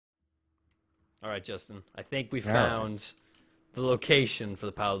All right, Justin. I think we All right. found the location for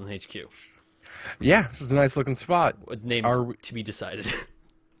the Paladin HQ. Yeah, this is a nice looking spot. What name Are we, to be decided?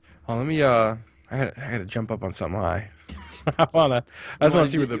 well, let me I gotta jump up on something high. I You just wanna want to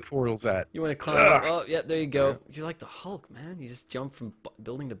see where do the portal's at. you want to climb up? Ugh. Oh, yeah, there you Yeah, go. You're like the Hulk, man. You just jump from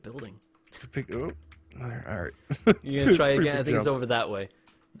building to building. it's a big. Oh, all right. You're gonna try Pretty again. I big think it's jumps. over that way.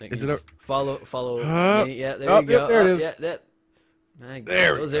 Like, Is you it? just follow. Oh, Yeah, there oh, you go. yep, there it Oh, is. yeah, that. Man,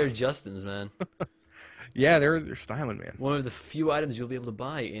 There we those go. are Justin's, man. Yeah, they're styling, man. One of the few items you'll be able to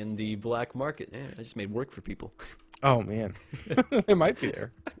buy in the black market. Yeah, I just made work for people. Oh man, it might be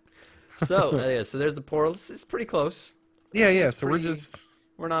there. So yeah, so there's the portal. It's pretty close. Yeah, yeah. It's So pretty-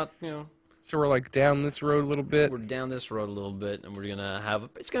 We're not, so we're like down this road a little bit. we're down this road a little bit, and we're gonna have.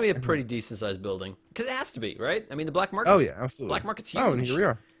 It's gonna be a pretty decent sized building because it has to be, right? I mean, the black market. Oh yeah, absolutely. Black market's huge. Oh, and here we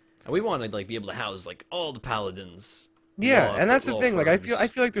are. And we want to like be able to house like all the paladins. Yeah, law- and that's the law thing. Like, firms. I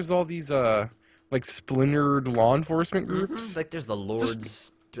feel like there's all these like splintered law enforcement groups. Like there's the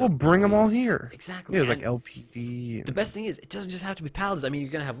lords. We'll bring them all police. here. Exactly. Yeah, there's like And LPD. the best thing is, it doesn't just have to be paladins. I mean,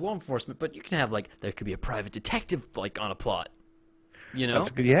 you're gonna have law enforcement, but you can have like there could be a private detective like on a plot. You know, That's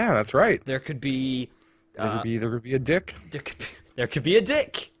good. Yeah, that's right. there could be. There could be a dick. There could be a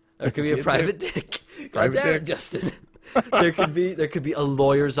dick. There could be a be a private dick. God Private damn it, dick. Justin. there could be a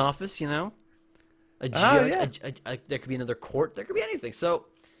lawyer's office. You know, a Ah, judge. yeah. There could be another court. There could be anything. So,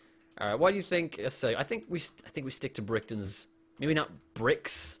 all right, what do you think? Let's say I think we stick to Brickton's. Maybe not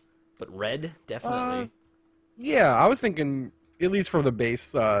bricks, but red definitely. Yeah, I was thinking at least for the base,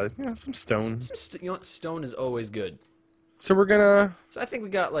 some stone. You know what? Stone is always good. So we're gonna. So I think we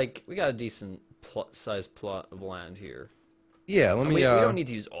got a decent sized plot of land here. Yeah, let And me. we don't need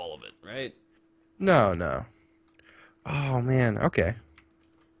to use all of it, right? No, no. Oh man. Okay.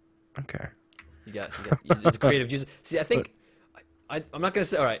 Okay. You got the creative juice. See, I think I'm not gonna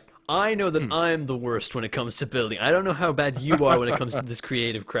say. All right, I know that I'm the worst when it comes to building. I don't know how bad you are when it comes to this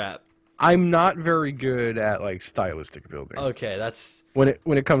creative crap. I'm not very good at like stylistic building. Okay, that's. When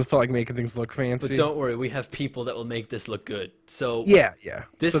it comes to like making things look fancy. But don't worry, we have people that will make this look good. So Yeah, yeah.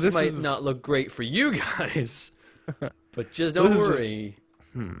 this, So this might is, not look great for you guys, but just don't This is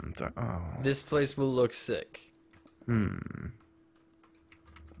worry. Oh. This place will look sick. Hmm.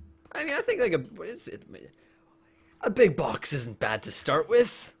 I mean, I think like a big box isn't bad to start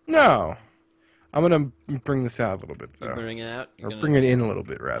with. No. I'm gonna bring this out a little bit You though, bring it out. or bring it in a little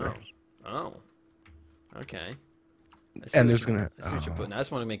bit rather. Oh. Okay. And there's gonna. I see what you're oh. putting. I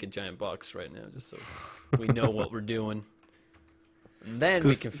just want to make a giant box right now, just so we know what we're doing. And then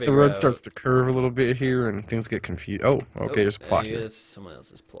we 'Cause can figure the road out. starts to curve a little bit here, and things get confused. Oh, okay. There's a plot here. It's someone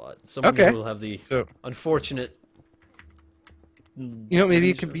else's plot. Someone Okay. who will have the So unfortunate. maybe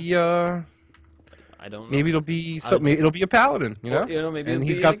it could be I don't know. maybe it'll be maybe it'll be a paladin, Or, maybe and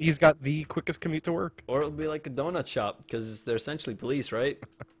it'll be he's got the quickest commute to work. or it'll be like a donut shop because they're essentially police, right?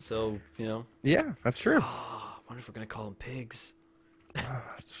 So Yeah, that's true. I wonder if we're gonna call them pigs.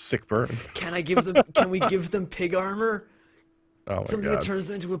 Sick burn. Can I give them? Can we give them pig armor? Oh my Something that god. turns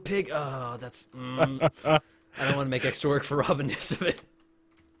them into a pig. Oh, that's. I don't want to make extra work for Robin Nisbet.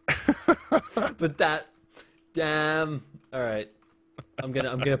 But that, damn. All right, I'm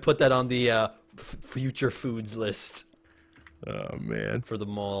gonna put that on the future foods list Oh man. for the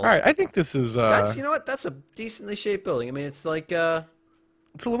mall. All right, I think this is That's what that's a decently shaped building. I mean, it's like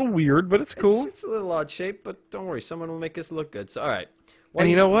it's a little weird, but it's cool. It's a little odd shape, but don't worry, someone will make this look good. So all right. And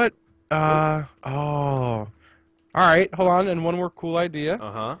you know what? All right, hold on. And one more cool idea.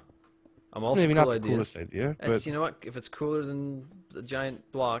 I'm all Maybe for not cool the ideas. coolest idea, That's, but you know what? If it's cooler than the giant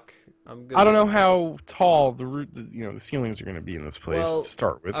block, I'm good. I don't with know it. how tall the ceilings are going to be in this place Well, to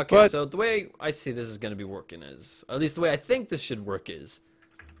start with. Okay, but so the way I see this is going to be working is, or at least the way I think this should work is,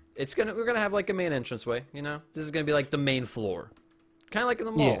 we're gonna have like a main entranceway. This is gonna be like the main floor, kind of like in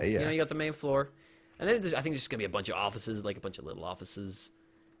the mall. Yeah, yeah. You got the main floor, and then I think there's just gonna be a bunch of offices, like a bunch of little offices,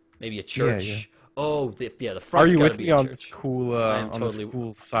 maybe a church. yeah. Oh, the are front's you gotta with be me a on church. this cool I am on totally- this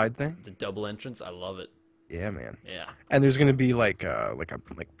cool side thing? The double entrance, I love it. Yeah, man. Yeah. And there's going to be like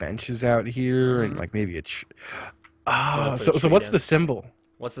benches out here and like maybe Wanna put a so tree what's down. the symbol?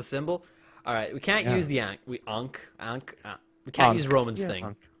 What's the symbol? All right, we can't Yeah. use the ankh. We can't use Roman's Yeah, thing.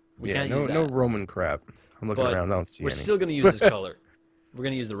 Ankh. We Yeah, can't no use that. no Roman crap. I'm looking But around, I don't see We're any. still gonna use this color. We're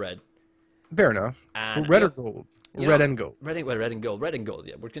gonna use the red. Fair enough. And Red or gold? you Red know, and gold. Red and gold. Red and gold.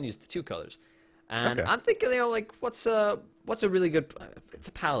 Yeah, we're gonna use the two colors. And Okay. I'm thinking, like, what's a really good? It's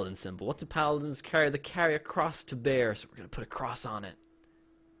a paladin symbol. What's a paladin's carry? They carry a cross to bear, so we're gonna put a cross on it.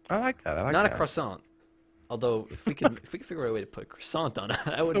 I like that. I like Not that. a croissant. Although if we can figure out a way to put a croissant on it,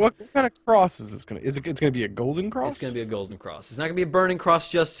 I would. So what kind of cross is this gonna? Is it? It's gonna be a golden cross? It's gonna be a golden cross. It's not gonna be a burning cross,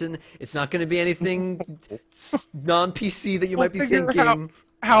 Justin. It's not gonna be anything non-PC that you might be figure thinking.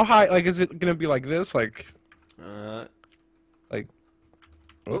 How high? Like, is it gonna be like this? Like,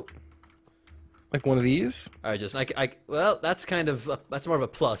 Oh. like one of these? All right, Justin. Well, that's kind of that's more of a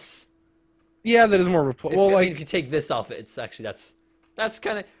plus. Yeah, that is more of a plus. If, Well, I like, mean, if you take this off it, it's actually that's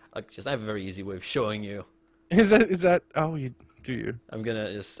kind of just. I have a very easy way of showing you. is that? Oh, you do you? I'm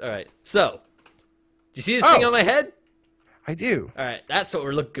gonna just. All right. So, do you see this thing on my head? I do. All right, that's what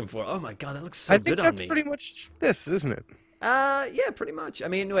we're looking for. Oh my god, that looks so I think good on that's me. pretty much this, isn't it? Yeah, pretty much. I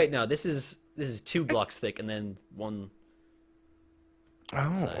mean, wait, no, this is 2 blocks thick and then 1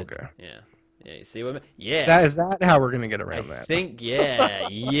 Oh, side. okay. Yeah. Yeah, you see what I mean? Yeah. Is that how we're gonna get around I that? think, yeah,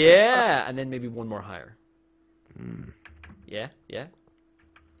 yeah, and then maybe 1 more higher. Yeah, yeah.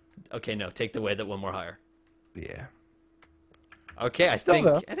 Okay, no, take the way that 1 more higher. Yeah. Okay, I think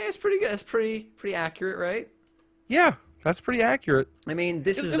it's pretty good. It's pretty accurate, right? Yeah, that's pretty accurate. I mean,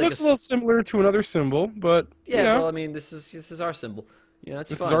 this is It like looks a little similar to another symbol, but yeah. you know, Well, I mean, this is our symbol. Yeah, that's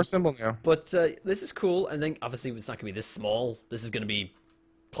this fine. is our symbol now. But this is cool, and then obviously it's not gonna be this small. This is gonna be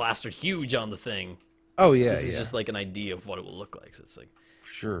plastered huge on the thing. Oh yeah, This yeah. is just like an idea of what it will look like. So it's like,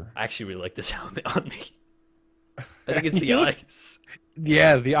 Sure. I actually really like this helmet on me. I think it's the eyes.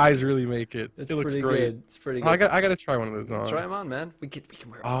 Yeah, the eyes really make it. It's It looks pretty great. good. It's pretty good. I gotta try one of those on. Try them on, man. We can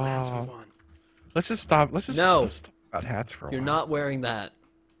wear all the hats we want. Let's just stop. Let's talk about hats for a You're while. not wearing that.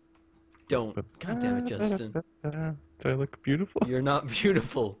 Don't. God damn it, Justin. Do I look beautiful? You're not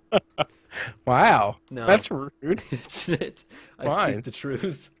beautiful. Wow. No. That's rude. I Fine. speak the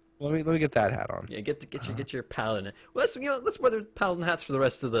truth. Let me get that hat on. Yeah, get your paladin. Well, let's wear the paladin hats for the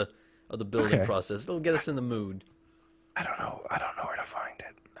rest of the building Okay. process. It'll get us in the mood. I don't know where to find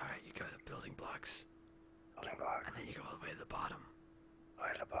it. All right, you go to building blocks, Building blocks. and then you go all the way to the bottom,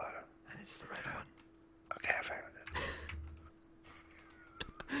 Right at the bottom. and it's the red one. Okay, I found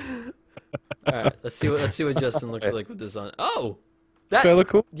it. All right, let's see what Justin looks like with this on. Oh, Do I look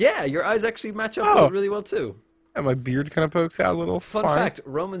cool? yeah, your eyes actually match up Oh. really well too. Yeah, my beard kind of pokes out a little. It's Fun fine. fact: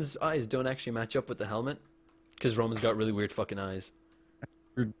 Roman's eyes don't actually match up with the helmet because Roman's got really weird fucking eyes.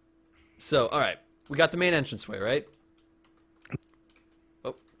 Weird. So, all right, we got the main entranceway, right?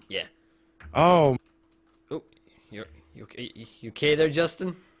 Oh, yeah. Oh. Oh, you okay there,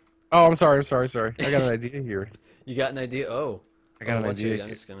 Justin? Oh, I'm sorry. I got an idea here. You got an idea? Oh, I got an what's idea. your- I'm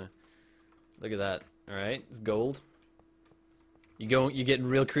just gonna look at that. All right, it's gold. You getting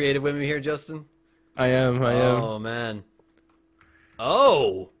real creative with me here, Justin? I am. Oh man.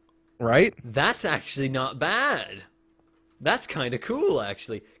 Oh, Right? that's actually not bad. That's kind of cool,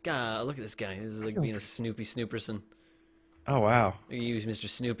 actually. God, look at this guy. This is like being a Snoopy Snooperson. Oh wow. You use Mr.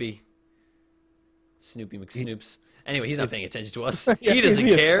 Snoopy. Snoopy McSnoops. Anyway, he's not paying attention to us. Yeah, He doesn't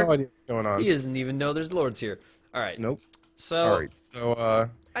has care. no idea what's going on. He doesn't even know there's lords here. All right. Nope. So, All right. So,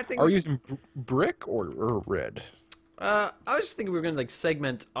 I think are we using brick or red? I was just thinking we were gonna like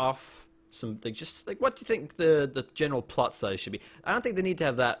segment off some like just like what do you think the general plot size should be? I don't think they need to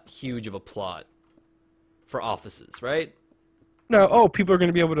have that huge of a plot for offices, right? No. Oh, people are going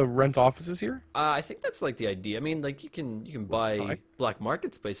to be able to rent offices here. I think that's like the idea. I mean, like you can buy black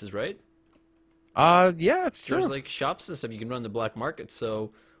market spaces, right? Yeah, it's true. There's like shops and stuff you can run the black market,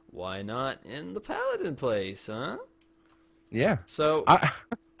 so why not in the Paladin place, huh? Yeah. So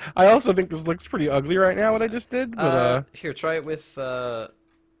I also think this looks pretty ugly right now. What I just did, but here, try it with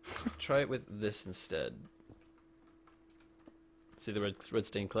this instead. See the red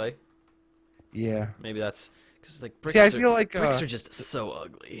stained clay? yeah. Maybe that's because like bricks. See, I feel like bricks are just so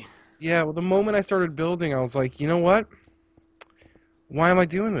ugly. Yeah. Well, the moment I started building, I was like, you know what? Why am I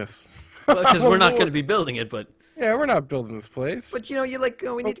doing this? Well, because we're not going to be building it, but Yeah, we're not building this place. you know, you're like,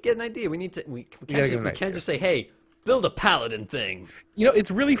 oh, we need to get an idea. We need to. We can't idea. just say, hey, build a Paladin thing. You know,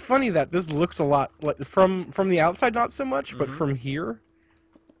 it's really funny that this looks a lot like from the outside, not so much, but from here,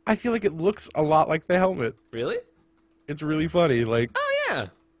 I feel like it looks a lot like the helmet. Really? It's really funny. Like, Oh yeah,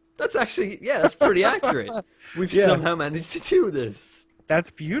 that's actually that's pretty accurate. We've somehow managed to do this. that's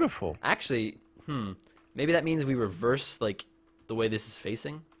beautiful. Actually, maybe that means we reverse like the way this is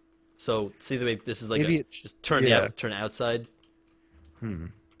facing. So see the way this is like Maybe it's just turn turn outside.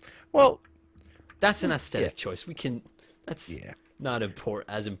 Well, That's an aesthetic choice. We can. That's yeah. not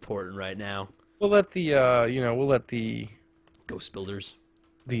as important right now. We'll let the we'll let the Ghost builders,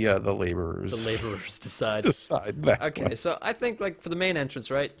 laborers the laborers decide. decide that. Okay, so I think like for the main entrance,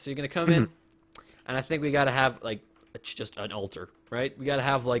 right? So you're gonna come in, and I think we gotta have like just an altar, right? We gotta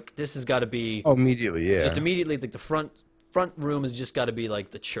have like this has got to be Oh, immediately, yeah. just immediately like the front room has just got to be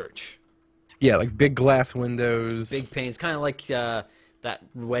like the church. Yeah, like big glass windows. Big panes, kind of like that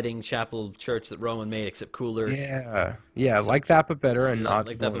wedding chapel church that Roman made, except cooler. Yeah, yeah, like that but better, and not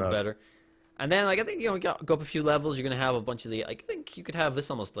like that, blown but up. better. And then, like, I think, go up a few levels, you're gonna have a bunch of the. I think you could have this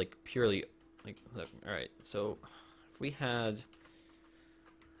almost like purely, like, look, all right. So, if we had,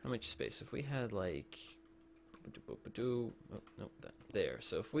 how much space? If we had like, oh, no, there.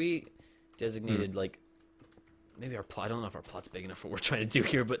 So if we designated like, maybe our plot. I don't know if our plot's big enough for what we're trying to do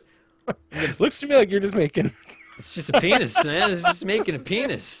here, but Looks to me like you're just making. it's just a penis, man. It's just making a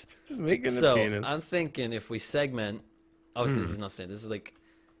penis. Just making So a penis. I'm thinking if we segment, obviously this is not saying this is like,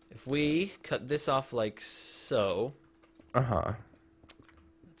 if we cut this off like so.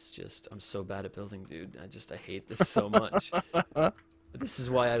 It's just I'm so bad at building, dude. I hate this so much. This is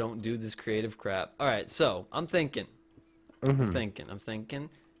why I don't do this creative crap. All right, so I'm thinking. I'm thinking.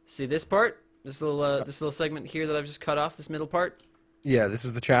 See this part? This little segment here that I've just cut off. This middle part. Yeah, this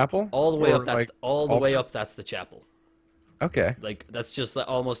is the chapel. All the way Or, up. That's like, all the way up. That's the chapel. Okay. Like that's just like,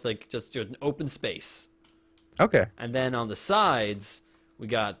 almost like just an open space. Okay. And then on the sides, we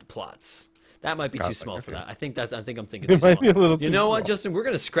got the plots. That might be too Gotcha, small for okay. that. I think I'm thinking It too might small. be a little You too know what, small. Justin? We're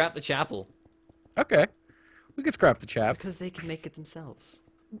gonna scrap the chapel Okay. We could scrap the chap. because they can make it themselves.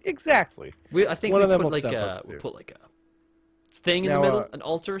 Exactly. I think One we of them put will like step a up, too. thing in Now, the middle, an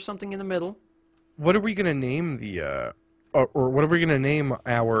altar or something in the middle. What are we gonna name the or what are we gonna name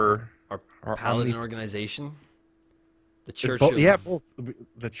our Paladin omni- organization. The church both, of yeah, both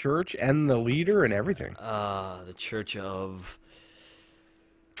the church and the leader and everything. the church of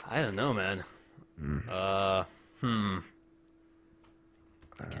I don't know, man.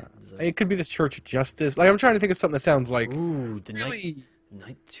 It could be this Church of Justice. Like I'm trying to think of something that sounds like Ooh, the really.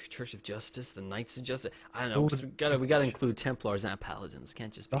 Church of Justice, the Knights of Justice. I don't know. Ooh, 'Cause we gotta include Templars and Paladins. It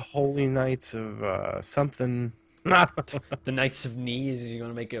can't just be The Holy Knights of something. the Knights of Knees. You're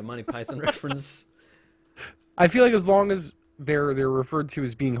gonna make a Monty Python reference. I feel like as long as they're referred to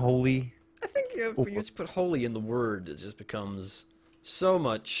as being holy. I think for you to put holy in the word, it just becomes so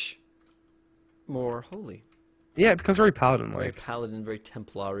much more holy. Yeah, it becomes very paladin Very like. paladin, very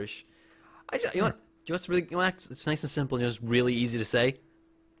Templarish. You know what? You know what's really? It's nice and simple and just really easy to say.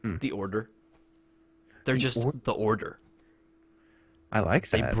 The Order. They're just the Order. I like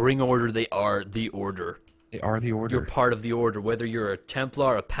They that. bring order. They are the Order. They are the order. You're part of the Order. Whether you're a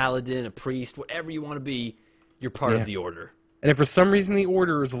Templar, a Paladin, a priest, whatever you want to be, you're part of the Order. And if for some reason the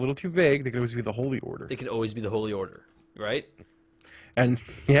order is a little too vague, they could always be the Holy Order. They could always be the Holy Order, right? And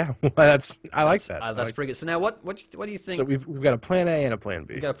yeah, I like that. That's pretty good. So now, what do you think? So we've got a plan A and a plan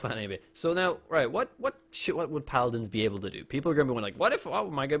B. We got a plan A, B. So now, right? What would paladins be able to do? People are gonna be like, what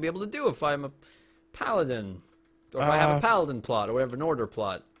am I gonna be able to do if I'm a paladin, or if I have a paladin plot, or whatever, an order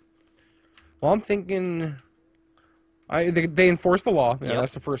plot? Well, I'm thinking, they enforce the law. Yep.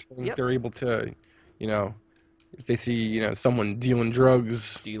 That's the first thing. Yep. They're able to, if they see someone dealing drugs,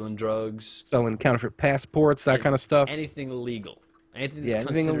 Stealing drugs, selling counterfeit passports, that kind of stuff. anything illegal, anything that's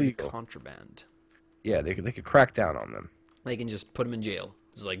anything considered illegal. contraband. Yeah, they could crack down on them. They can just put them in jail.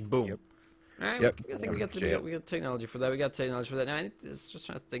 It's like boom. Yep. All right. Yep. I think we got Jail. technology for that. We got technology for that. Now I just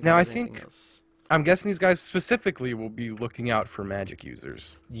trying to think. Now, if I there's anything think- else. I'm guessing these guys specifically will be looking out for magic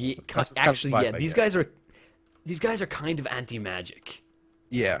users. Yeah, That's just kind of actually, the vibe yeah. I These get. guys are kind of anti-magic.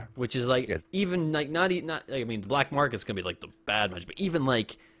 Yeah. Which is like Yeah. even like not I mean the black market's gonna be like the bad magic, but even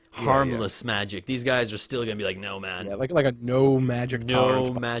like harmless magic, these guys are still gonna be like, no man, Yeah, like a no magic tolerance.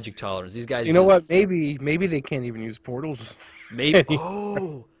 no magic tolerance. These guys, You know just- what? Maybe they can't even use portals. Maybe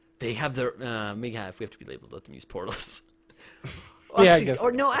they have their maybe if we have to be able to let them use portals. Well, Yeah, I actually, guess.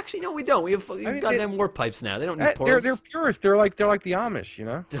 or no, actually no, we don't. We have mean, goddamn warp pipes now. They don't need portals. They're purists. They're like the Amish, you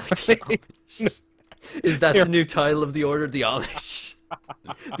know. Is that the new title of the order, the Amish?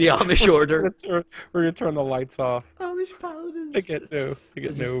 The Amish order. We're gonna turn the lights off. Amish paladins. They get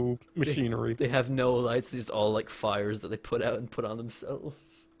no machinery. They have no lights. They're just all like fires that they put out and put on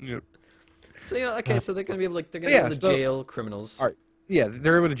themselves. Yep. So okay, so they're gonna be able they're gonna Yeah, be able to so- jail criminals. All right. Yeah,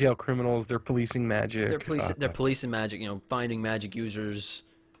 they're able to jail criminals. They're policing magic. They're policing magic. Finding magic users.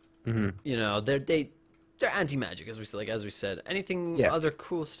 Mhm. They're anti-magic, as we said. Anything other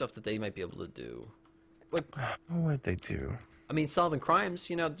cool stuff that they might be able to do. What would they do? I mean, solving crimes.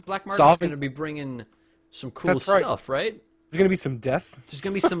 The black market's Solving- gonna be bringing some cool That's right. stuff, right? There's gonna be some death. There's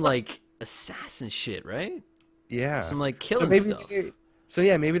gonna be some like assassin shit, right? Yeah. Some like So killing maybe stuff.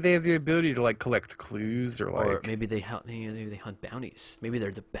 maybe they have the ability to like collect clues or like. Or maybe they hunt bounties. Maybe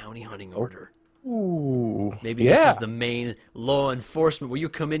they're the bounty hunting order. Ooh. Maybe this is the main law enforcement where you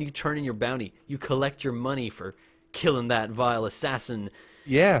come in, you turn in your bounty, you collect your money for killing that vile assassin.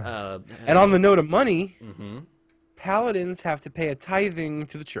 Yeah. And on the note of money, paladins have to pay a tithing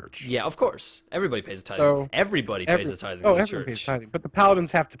to the church. Yeah, of course. Everybody pays a tithing. So Everybody pays a tithing to the everyone pays church. tithing, but the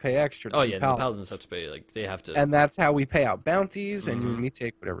paladins have to pay extra. Oh yeah, the paladins have to pay. Like they have to. And that's how we pay out bounties, and you and me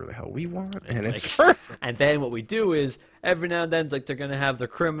take whatever the hell we want, and like, it's perfect. And then what we do is every now and then, like they're gonna have their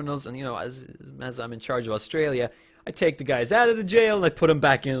criminals, and you know, as I'm in charge of Australia, I take the guys out of the jail and I put them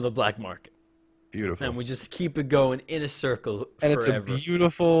back into the black market. Beautiful. And we just keep it going in a circle and forever. It's a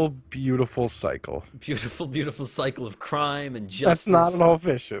beautiful, beautiful cycle. Beautiful, beautiful cycle of crime and That's justice. not at all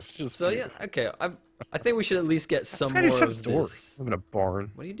vicious. Just so beautiful. yeah, okay. I think we should at least get some more shut of doors. this. I'm in a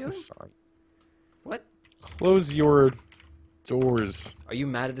barn. What are you doing? What? Close your doors. Are you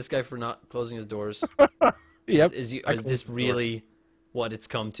mad at this guy for not closing his doors? Yep. Is this really what it's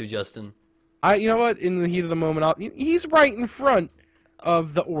come to, Justin? You know what? In the heat of the moment, he's right in front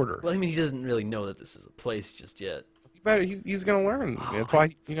of the order. Well, I mean, he doesn't really know that this is a place just yet. He's gonna learn. That's why,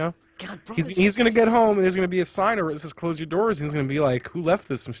 you know. God, bro, he's gonna get home and there's gonna be a sign where it says "Close your doors." And he's gonna be like, "Who left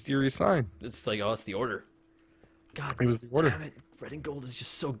this mysterious sign?" It's like, oh, it's the order. God, it was the order. Damn it, red and gold is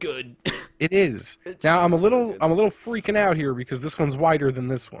just so good. It is. Now I'm a little freaking out here because this one's wider than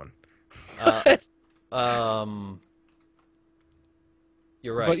this one.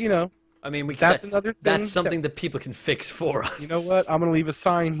 You're right. But you know. I mean, that's another thing. That's something that people can fix for us. You know what? I'm gonna leave a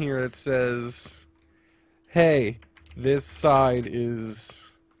sign here that says, "Hey, this side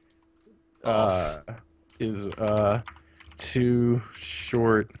is too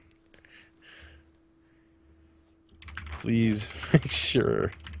short. Please make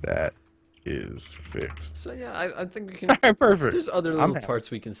sure that is fixed." So yeah, I think we can. Perfect. There's other little parts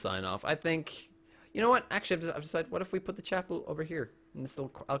we can sign off. I think. You know what? Actually, I've decided. What if we put the chapel over here in this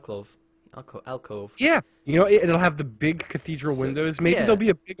little alcove? Alcove. Yeah, you know it'll have the big cathedral windows. Maybe there'll be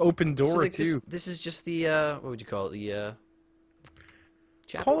a big open door like too. This is just the what would you call it? The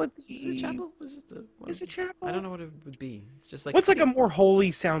chapel. Call it Is it chapel? Is it chapel? I don't know what it would be. It's just like what's like a more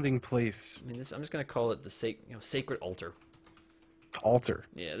holy sounding place? I mean, I'm just gonna call it the sacred altar. Altar.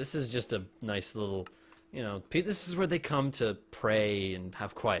 Yeah, this is just a nice little, you know, this is where they come to pray and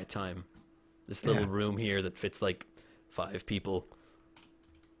have quiet time. This little room here that fits like 5 people.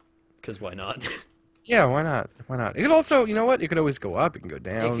 Because why not? Yeah, why not? Why not? It could also, you know what? It could always go up. It can go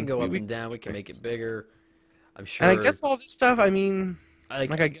down. It can go up and down. We can make it bigger. I'm sure. And I guess all this stuff. I mean, I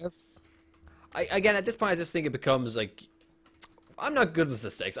guess. Again, at this point, I just think it becomes like, I'm not good with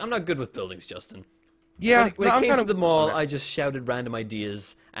aesthetics. I'm not good with buildings, Justin. Yeah. When it came to the mall, I just shouted random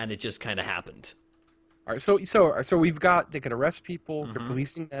ideas, and it just kind of happened. All right, so we've got, they can arrest people. They're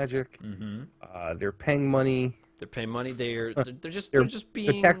policing magic. They're paying money. They're paying money. They're just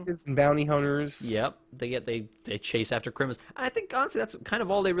being detectives and bounty hunters. Yep. They chase after criminals. And I think honestly that's kind of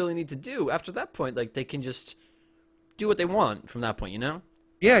all they really need to do. After that point, like they can just do what they want from that point, you know?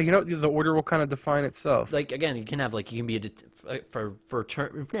 Yeah, you know, the order will kind of define itself. Like again, you can have like you can be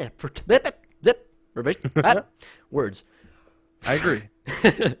words. I agree.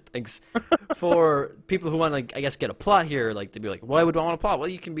 Thanks. For people who want to, like, I guess, get a plot here, like, they'd be like, why would I want a plot? Well,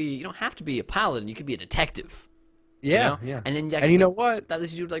 you don't have to be a paladin. You could be a detective. Yeah, you know? yeah. And then, and you know what? That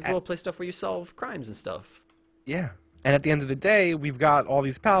lets you do, like, role-play stuff where you solve crimes and stuff. Yeah. And at the end of the day, we've got all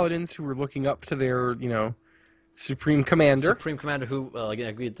these paladins who are looking up to their, you know, supreme commander. Supreme commander who, well, again, I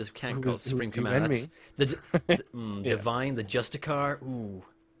agree with this. Can't call it supreme commander. That's divine, the Justicar. Ooh,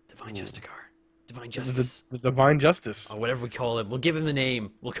 divine Justicar. Divine Justice. The Divine Justice. Or whatever we call him. We'll give him a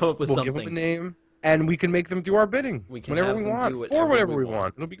name. We'll come up with something. We'll give him a name, and we can make them do our bidding whenever we want, for whatever we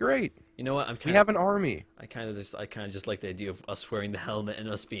want. It'll be great. You know what? We have an army. I kind of just like the idea of us wearing the helmet and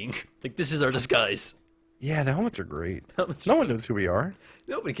us being like, this is our disguise. Yeah, the helmets are great. No one knows who we are.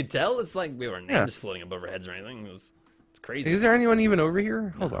 Nobody could tell. It's like we were names floating above our heads or anything. It's crazy. Is there anyone even over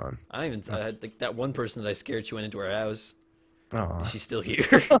here? Hold on. I had like that one person that I scared. She went into our house. Oh, she's still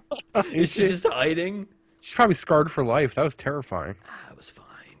here. Is she just hiding? She's probably scarred for life. That was terrifying. It was fine.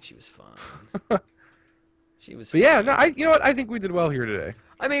 She was fine. She was. But fine. yeah, no, you know what? I think we did well here today.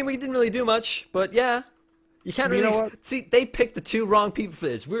 I mean, we didn't really do much, but yeah, you can't really see. They picked the 2 wrong people for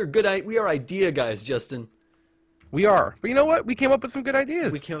this. We're good. We are idea guys, Justin. We are. But you know what? We came up with some good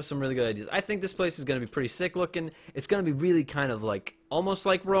ideas. We came up with some really good ideas. I think this place is going to be pretty sick looking. It's going to be really kind of like almost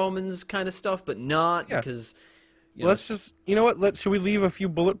like Romans kind of stuff, but not because. Let's just, you know what? Should we leave a few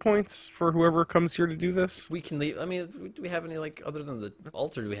bullet points for whoever comes here to do this? We can leave. I mean, do we have any, like, other than the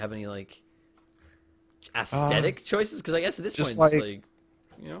altar, do we have any, like, aesthetic choices? Because I guess at this point, it's like,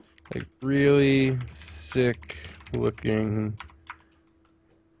 you know? Like, really sick looking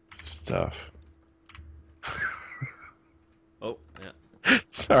stuff. Oh, yeah.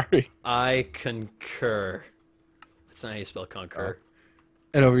 Sorry. I concur. That's not how you spell concur.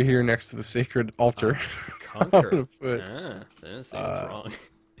 And over here next to the sacred altar. Conquer. foot. Ah, that's wrong.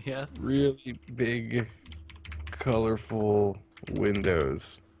 Yeah. Really big, colorful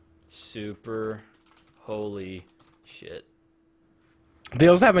windows. Super holy shit. They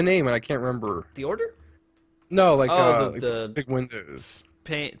also have a name, and I can't remember. The Order? No, like Oh, like the these big windows.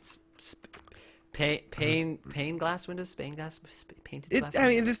 Pane glass windows, painted glass. I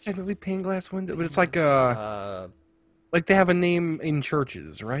mean, it is technically pane glass window, but it's like Uh, like they have a name in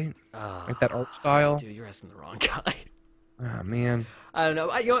churches, right? Like that art style. Dude, you're asking the wrong guy. Ah, man. I don't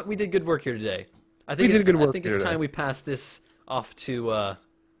know. You know what? We did good work here today. I We think did good work I think here it's time today. we pass this off to the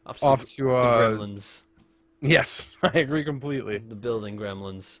gremlins, Yes, I agree completely. the building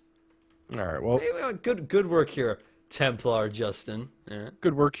gremlins. All right, well, Hey, good work here, Templar Justin. Yeah.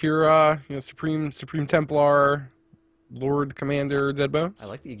 good work here, you know, Supreme Templar, Lord Commander DeadBones. I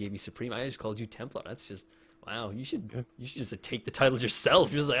like that you gave me Supreme. I just called you Templar. That's just wow. You should good. just take the titles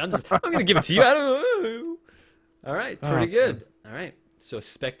yourself. You're just like I'm gonna give it to you. I don't know. All right, pretty good. All right, so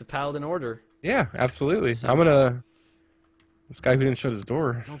expect the Paladin Order. Yeah, absolutely. So- I'm gonna. This guy who didn't shut his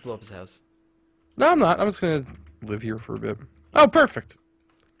door. Don't blow up his house. No, I'm not. I'm just gonna live here for a bit. Oh, perfect.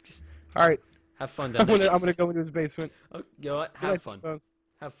 Just All right, have fun down there. I'm gonna go into his basement. Oh, you know what? Good Have night, fun. DeadBones.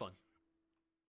 Have fun.